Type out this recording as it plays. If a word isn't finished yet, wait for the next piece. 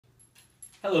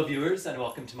Hello viewers and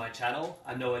welcome to my channel.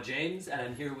 I'm Noah James and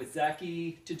I'm here with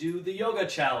Zacky to do the yoga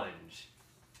challenge.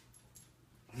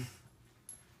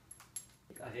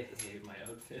 I hate my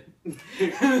outfit.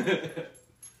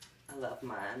 I love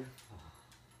mine.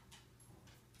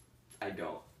 I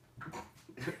don't.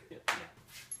 Yeah.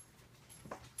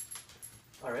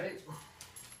 Alright.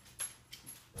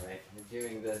 Alright, we're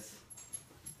doing this.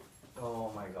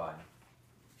 Oh my god.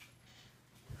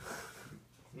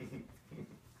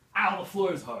 Ow, the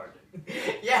floor is hard.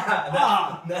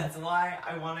 Yeah, that's why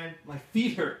I wanted My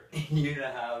feet hurt. you to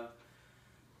have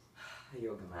a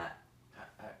yoga mat.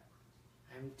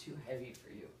 I'm too heavy for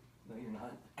you. No, you're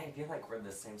not. I feel like we're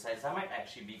the same size. That might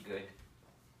actually be good.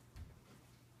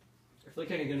 I feel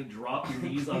like I'm gonna drop your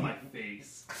knees on my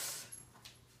face.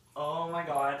 Oh my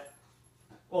god.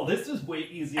 Well, this was way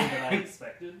easier than I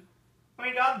expected.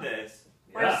 We got this.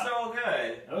 Yeah. We're so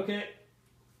good. Okay.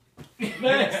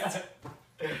 Next!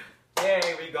 Yay,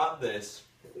 we got this.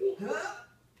 Oh,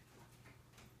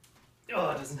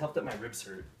 it doesn't help that my ribs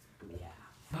hurt. Yeah.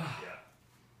 Yeah.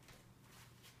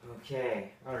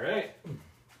 Okay. Alright.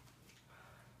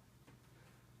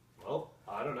 Well,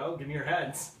 I don't know. Give me your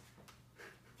hands.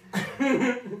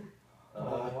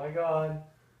 Oh my god.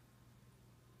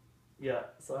 Yeah,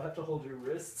 so I have to hold your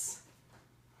wrists.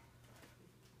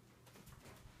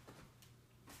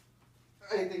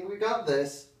 I think we got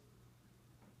this.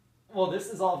 Well, this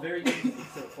is all very easy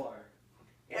so far.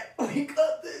 Yeah, we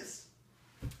got this.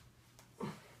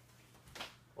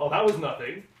 Well, that was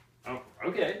nothing. Oh,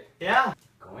 okay. Yeah.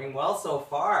 Going well so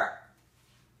far.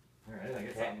 Alright, I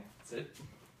guess Okay. I'll sit.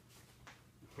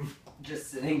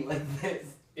 Just sitting like this.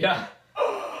 Yeah.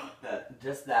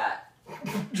 Just that.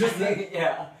 Just that.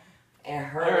 Yeah. It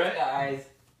hurts, Alright.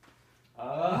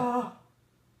 guys.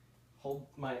 Hold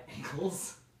my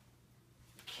ankles.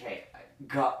 Okay, I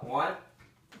got one.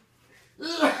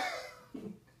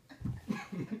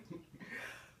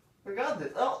 We got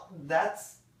this. Oh,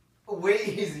 that's way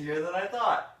easier than I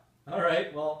thought.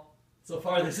 Alright, well, so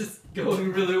far this is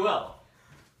going really well.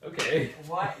 Okay.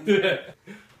 What?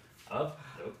 Up.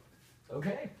 Nope.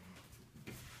 Okay.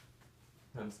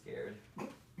 I'm scared.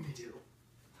 Me too.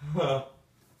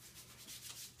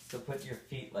 So put your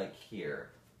feet like here.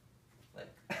 Like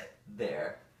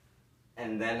there.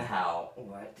 And then how?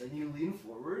 What? Then you lean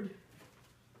forward.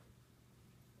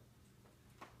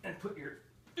 And put your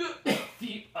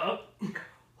feet up.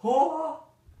 Oh,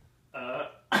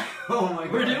 oh my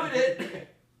god. We're doing it!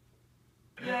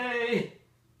 Yay!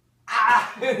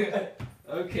 Ah!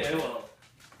 Okay, well,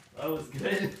 that was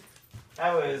good.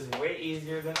 That was way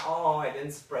easier than I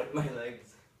didn't spread my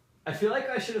legs. I feel like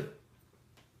I should have...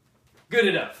 Good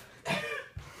enough.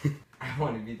 I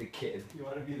want to be the kid. You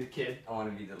want to be the kid? I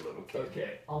want to be the little kid.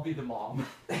 Okay, I'll be the mom.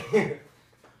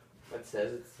 What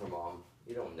says it's for mom?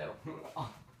 You don't know.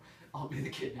 I'll be the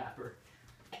kidnapper.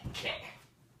 Okay.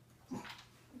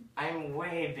 I'm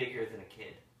way bigger than a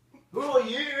kid. Who are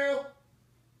you?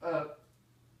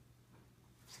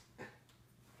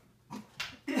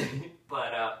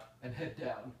 But And head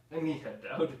down. I mean head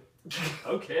down.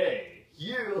 Okay.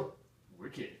 you. We're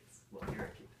kids. Well, you're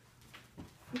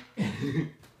a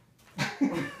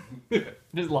kid.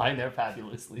 Just lying there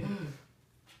fabulously.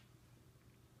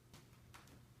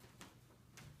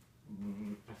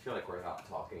 I feel like we're not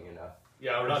talking enough.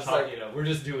 Yeah, we're not Just talking, like- you know, we're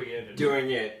just doing it. And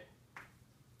Doing it.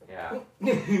 Yeah.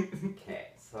 Okay,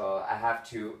 so I have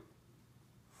to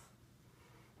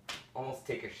almost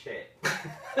take a shit.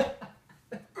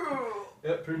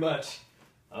 Yeah, pretty much.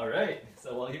 Alright,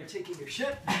 so while you're taking your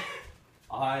shit,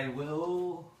 I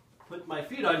will put my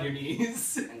feet on your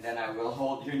knees. And then I will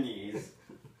hold your knees.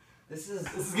 This is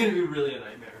gonna be really a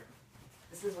nightmare.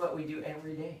 This is what we do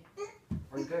every day.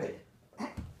 We're good.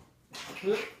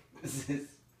 This is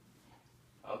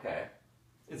okay.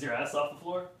 Is your ass off the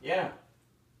floor? Yeah.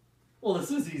 Well, this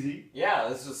is easy. Yeah,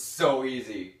 this is so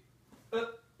easy.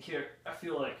 Here, I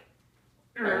feel like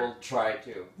I will try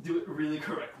to. do it really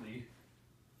correctly.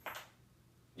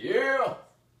 Yeah.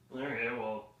 Alright,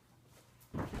 well.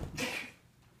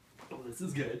 Oh, this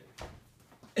is good.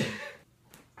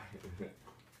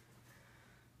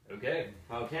 Okay.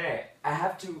 Okay, I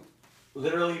have to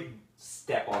literally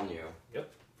step on you. Yep.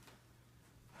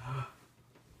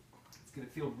 It's gonna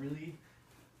feel really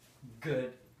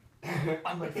good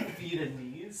on my feet and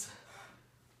knees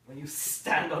when you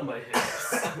stand on my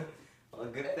hips. Well,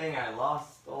 good thing I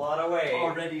lost a lot of weight.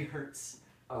 Already hurts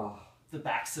Oh, the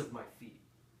backs of my feet.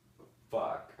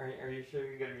 fuck. Are you sure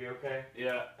you're gonna be okay?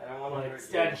 Yeah. I don't want to Like, hurt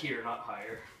stand you. here, not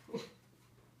higher.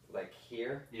 Like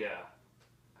here? Yeah.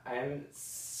 I'm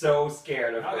so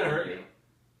scared of Not gonna hurt you. you.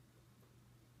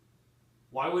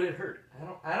 Why would it hurt?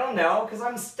 I don't know, because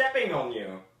I'm stepping on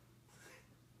you.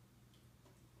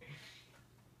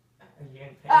 Are you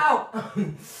in pain? Ow!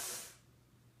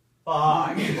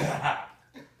 Fuck.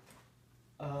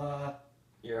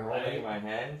 You're holding my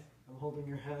hand? I'm holding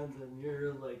your hand and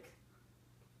you're like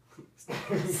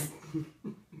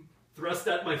thrust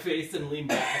at my face and lean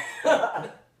back.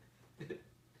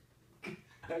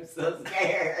 I'm so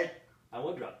scared. I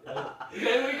won't drop it.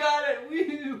 Okay, we got it!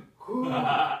 Woo!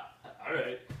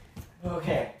 Alright.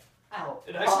 Okay. Ow.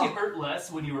 It actually hurt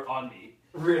less when you were on me.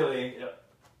 Really? Yeah.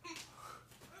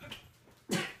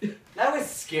 That was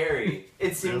scary.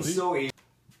 It seemed so easy.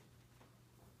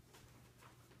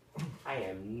 I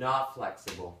am not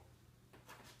flexible.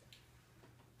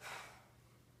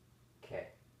 Okay.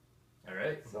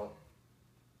 Alright. So,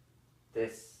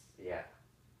 this, yeah.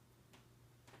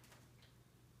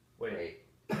 Wait.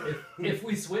 If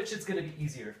we switch, it's gonna be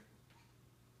easier.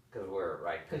 Because we're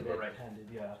right-handed. Because we're right-handed,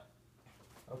 yeah.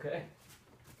 Okay.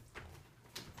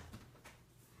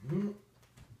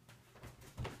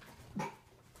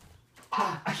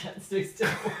 I can't stay still.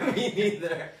 Me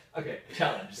neither. Okay,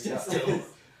 challenge. Stay still.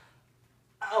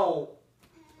 Ow.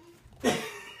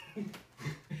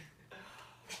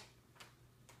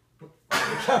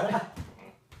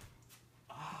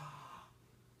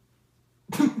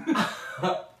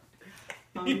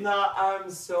 I'm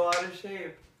so out of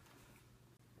shape.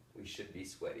 We should be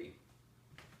sweaty.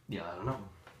 Yeah, I don't know.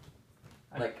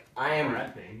 Like, I am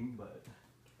rapping, but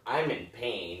I'm in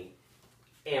pain.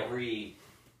 Every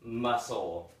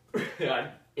muscle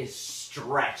is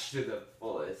stretched to the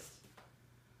fullest.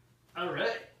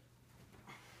 Alright.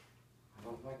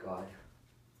 Oh my god.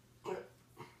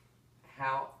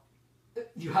 How?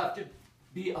 You have to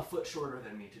be a foot shorter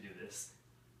than me to do this.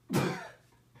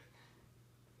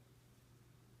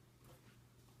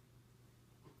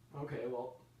 Okay,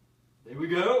 well, there we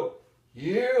go.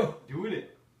 You doing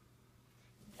it.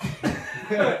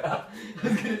 I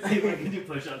was gonna say if I could do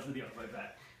push-ups with you on my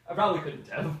back. I probably couldn't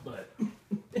have, but.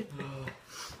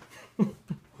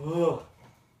 Oh.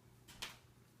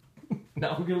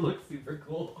 Now we're gonna look super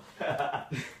cool.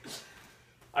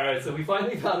 Alright, so we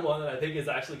finally found one that I think is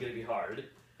actually gonna be hard.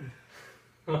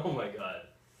 Oh my god.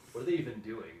 What are they even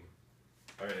doing?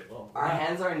 Alright, well. Our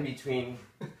hands are in between.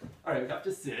 Alright, we have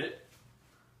to sit.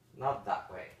 Not that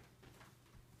way.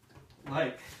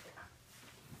 Like.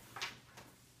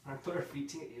 I put our feet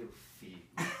together. Ew, feet.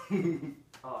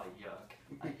 Oh, yuck.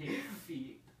 I hate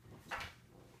feet.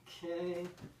 Okay.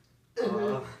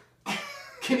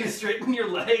 Can you straighten your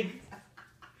legs?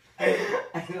 I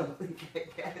don't think I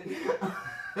can.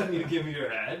 Can you give me your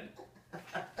hand?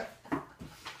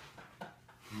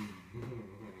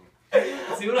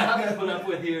 See what I have to put up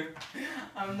with here?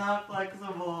 I'm not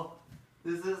flexible.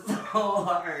 This is so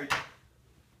hard.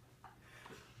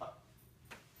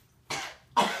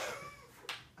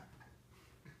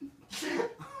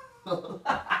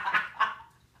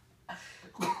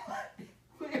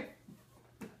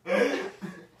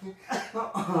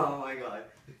 Oh my god.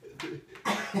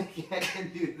 I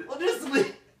can't do this. Well, just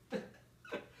sleep.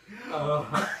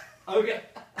 Okay.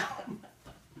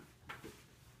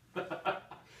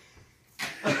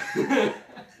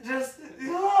 Just.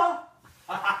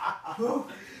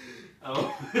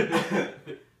 Oh.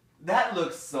 That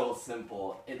looks so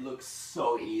simple. It looks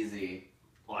so easy.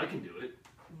 Well, I can do it.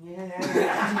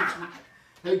 Yeah.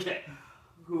 Okay.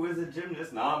 Who is a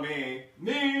gymnast? Not me.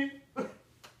 Me.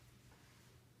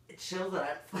 It shows that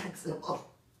I'm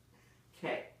flexible.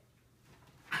 Okay.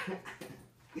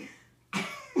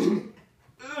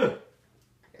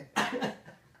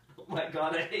 Oh my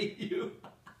god, I hate you.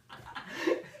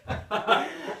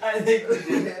 I think we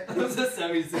did it. It was a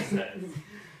semi-success.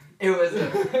 It was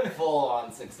a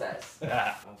full-on success.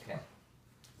 Yeah. Okay.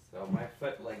 So my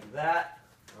foot like that.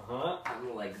 Uh-huh.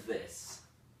 I'm like this.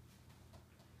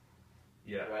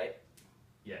 Yeah. Right?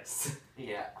 Yes.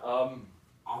 Yeah. On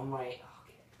my. Okay.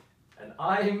 And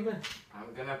I'm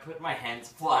gonna put my hands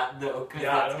flat though, because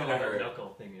yeah, that's I don't gonna know what hurt. the knuckle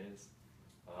thing is.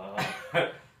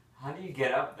 How do you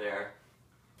get up there?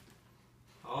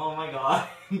 Oh my god.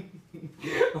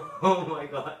 Oh my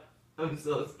god. I'm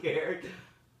so scared.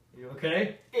 You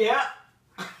okay? Yeah.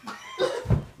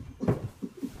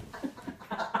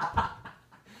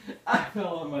 I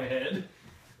fell on my head.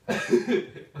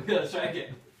 Okay, let's try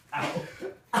again. Ow.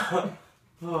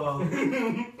 Oh.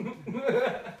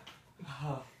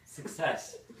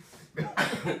 Success.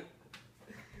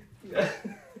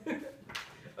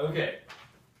 Okay.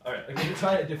 Alright, I'm gonna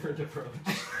try a different approach.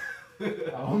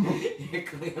 Yeah,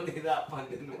 clearly that one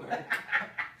didn't work.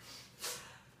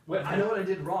 Wait, I know what I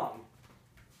did wrong.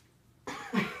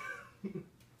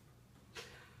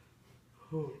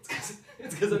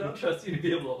 It's because I don't trust you to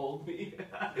be able to hold me.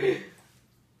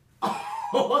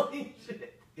 Holy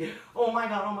shit. Oh my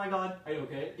god, oh my god. Are you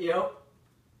okay? Yep.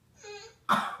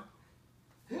 Are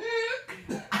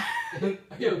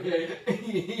you okay?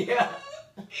 Yeah.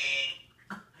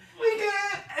 We did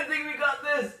it! I think we got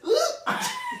this.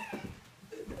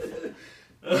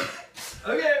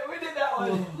 Okay, we did that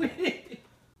one.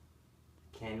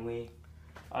 Can we?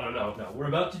 I don't know. No, we're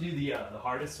about to do the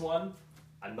hardest one.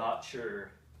 I'm not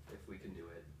sure if we can do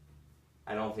it.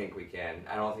 I don't think we can.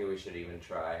 I don't think we should even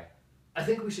try. I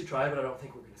think we should try, but I don't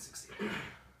think we're going to succeed.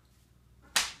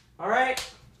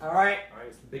 Alright. All right,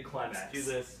 it's the big climax. Let's do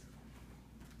this.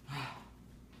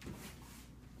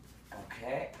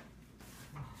 Okay.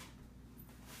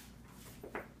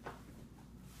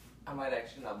 I might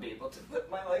actually not be able to put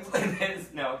my legs like this.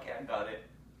 No, okay, I got it.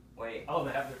 Wait, Oh,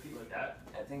 they have their feet like that?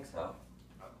 I think so.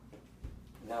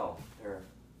 No, they're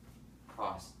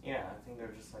crossed. Yeah, I think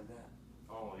they're just like that.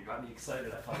 Oh, you got me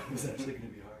excited. I thought it was actually going to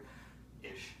be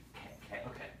hard-ish. Okay.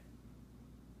 Okay.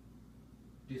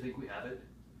 Do you think we have it?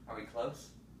 Are we close?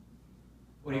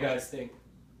 What do you guys think?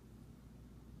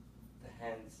 The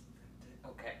hands.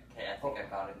 Okay, I think I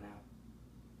got it now.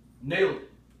 Nailed it.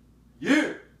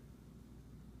 Yeah!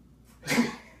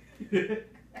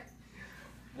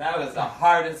 That was the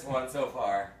hardest one so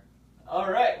far. All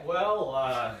right,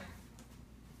 well,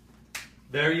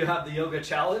 there you have the yoga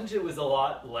challenge. It was a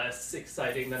lot less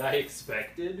exciting than I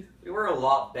expected. We were a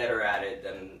lot better at it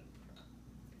than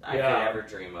I could ever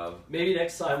dream of. Maybe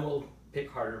next time we'll pick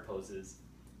harder poses.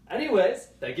 Anyways,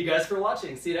 thank you guys for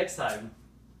watching. See you next time.